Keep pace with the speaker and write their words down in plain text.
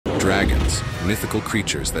Dragons, mythical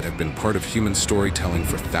creatures that have been part of human storytelling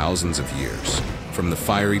for thousands of years. From the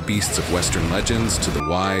fiery beasts of Western legends to the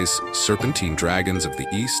wise, serpentine dragons of the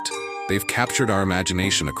East, they've captured our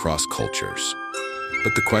imagination across cultures.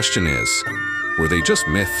 But the question is, were they just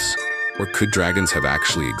myths, or could dragons have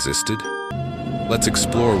actually existed? Let's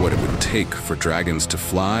explore what it would take for dragons to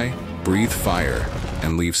fly, breathe fire,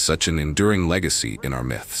 and leave such an enduring legacy in our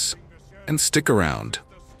myths. And stick around.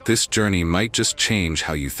 This journey might just change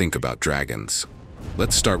how you think about dragons.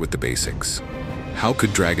 Let's start with the basics. How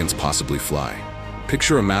could dragons possibly fly?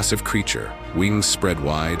 Picture a massive creature, wings spread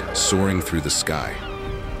wide, soaring through the sky.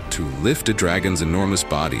 To lift a dragon's enormous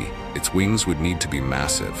body, its wings would need to be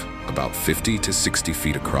massive, about 50 to 60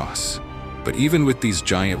 feet across. But even with these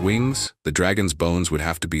giant wings, the dragon's bones would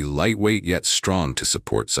have to be lightweight yet strong to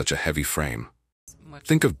support such a heavy frame.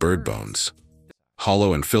 Think of bird bones,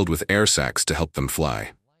 hollow and filled with air sacs to help them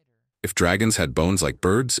fly. If dragons had bones like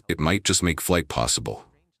birds, it might just make flight possible.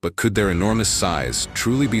 But could their enormous size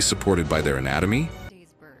truly be supported by their anatomy?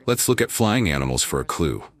 Let's look at flying animals for a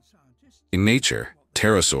clue. In nature,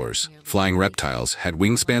 pterosaurs, flying reptiles, had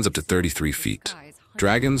wingspans up to 33 feet.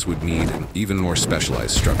 Dragons would need an even more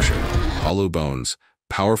specialized structure, hollow bones,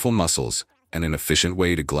 powerful muscles, and an efficient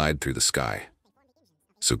way to glide through the sky.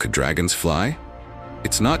 So could dragons fly?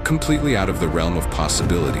 It's not completely out of the realm of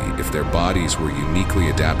possibility if their bodies were uniquely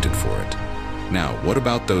adapted for it. Now, what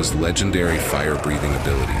about those legendary fire-breathing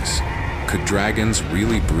abilities? Could dragons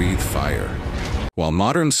really breathe fire? While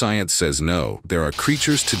modern science says no, there are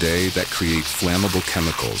creatures today that create flammable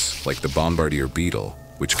chemicals, like the bombardier beetle,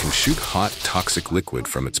 which can shoot hot, toxic liquid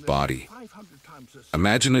from its body.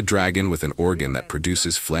 Imagine a dragon with an organ that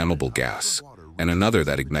produces flammable gas, and another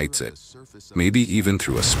that ignites it, maybe even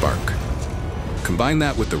through a spark. Combine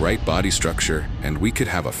that with the right body structure, and we could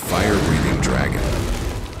have a fire-breathing dragon.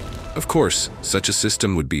 Of course, such a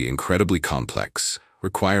system would be incredibly complex,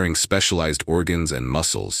 requiring specialized organs and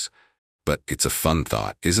muscles. But it's a fun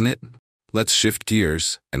thought, isn't it? Let's shift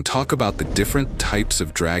gears and talk about the different types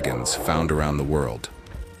of dragons found around the world.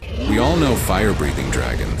 We all know fire-breathing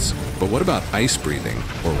dragons, but what about ice-breathing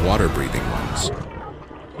or water-breathing ones?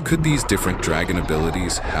 Could these different dragon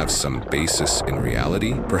abilities have some basis in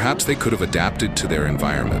reality? Perhaps they could have adapted to their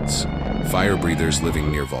environments. Fire breathers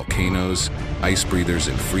living near volcanoes, ice breathers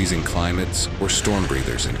in freezing climates, or storm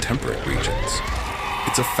breathers in temperate regions.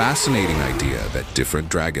 It's a fascinating idea that different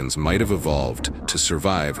dragons might have evolved to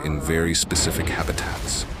survive in very specific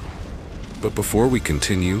habitats. But before we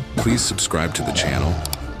continue, please subscribe to the channel,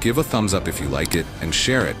 give a thumbs up if you like it, and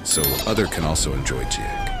share it so others can also enjoy JIG.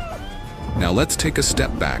 Now let's take a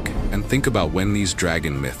step back and think about when these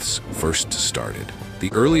dragon myths first started.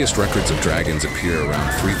 The earliest records of dragons appear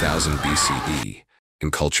around 3000 BCE in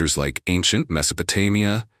cultures like ancient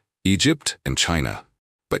Mesopotamia, Egypt, and China.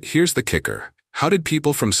 But here's the kicker. How did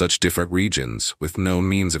people from such different regions, with no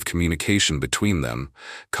means of communication between them,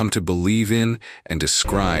 come to believe in and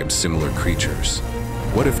describe similar creatures?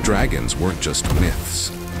 What if dragons weren't just myths?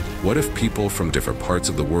 What if people from different parts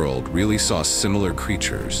of the world really saw similar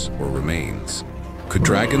creatures or remains? Could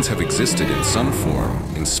dragons have existed in some form,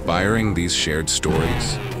 inspiring these shared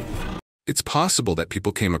stories? It's possible that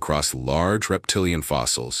people came across large reptilian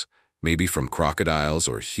fossils, maybe from crocodiles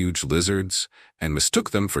or huge lizards, and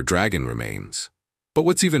mistook them for dragon remains. But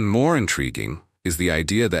what's even more intriguing is the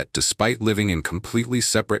idea that despite living in completely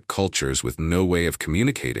separate cultures with no way of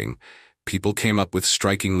communicating, people came up with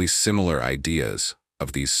strikingly similar ideas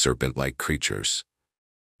of these serpent-like creatures.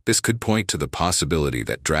 This could point to the possibility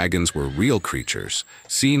that dragons were real creatures,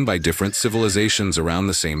 seen by different civilizations around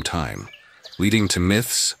the same time, leading to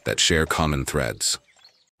myths that share common threads.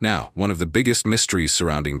 Now, one of the biggest mysteries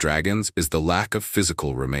surrounding dragons is the lack of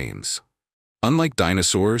physical remains. Unlike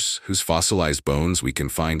dinosaurs, whose fossilized bones we can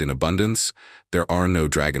find in abundance, there are no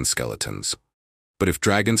dragon skeletons. But if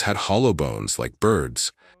dragons had hollow bones like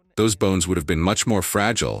birds, those bones would have been much more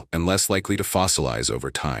fragile and less likely to fossilize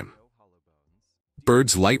over time.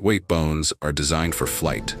 Birds' lightweight bones are designed for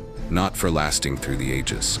flight, not for lasting through the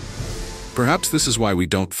ages. Perhaps this is why we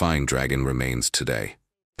don't find dragon remains today.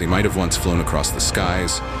 They might have once flown across the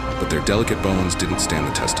skies, but their delicate bones didn't stand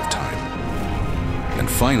the test of time. And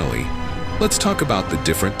finally, let's talk about the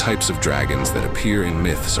different types of dragons that appear in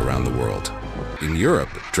myths around the world. In Europe,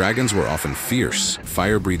 dragons were often fierce,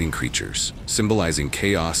 fire-breathing creatures, symbolizing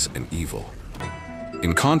chaos and evil.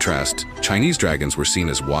 In contrast, Chinese dragons were seen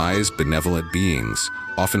as wise, benevolent beings,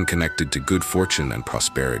 often connected to good fortune and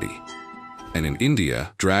prosperity. And in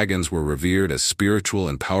India, dragons were revered as spiritual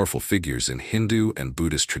and powerful figures in Hindu and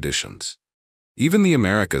Buddhist traditions. Even the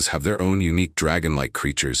Americas have their own unique dragon-like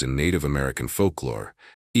creatures in Native American folklore,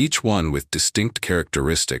 each one with distinct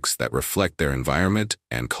characteristics that reflect their environment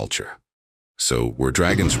and culture. So, were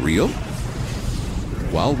dragons real?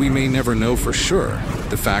 While we may never know for sure,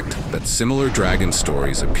 the fact that similar dragon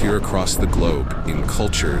stories appear across the globe in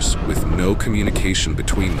cultures with no communication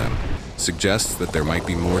between them suggests that there might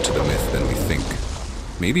be more to the myth than we think.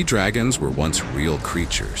 Maybe dragons were once real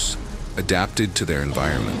creatures, adapted to their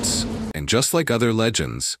environments, and just like other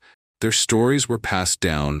legends, their stories were passed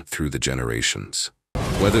down through the generations.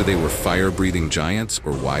 Whether they were fire-breathing giants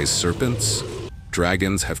or wise serpents,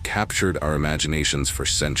 dragons have captured our imaginations for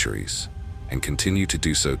centuries and continue to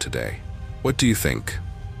do so today. What do you think?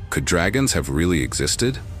 Could dragons have really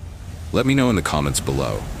existed? Let me know in the comments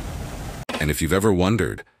below. And if you've ever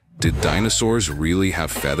wondered, did dinosaurs really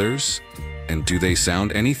have feathers? And do they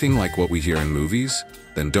sound anything like what we hear in movies?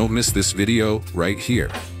 Then don't miss this video right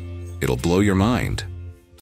here. It'll blow your mind.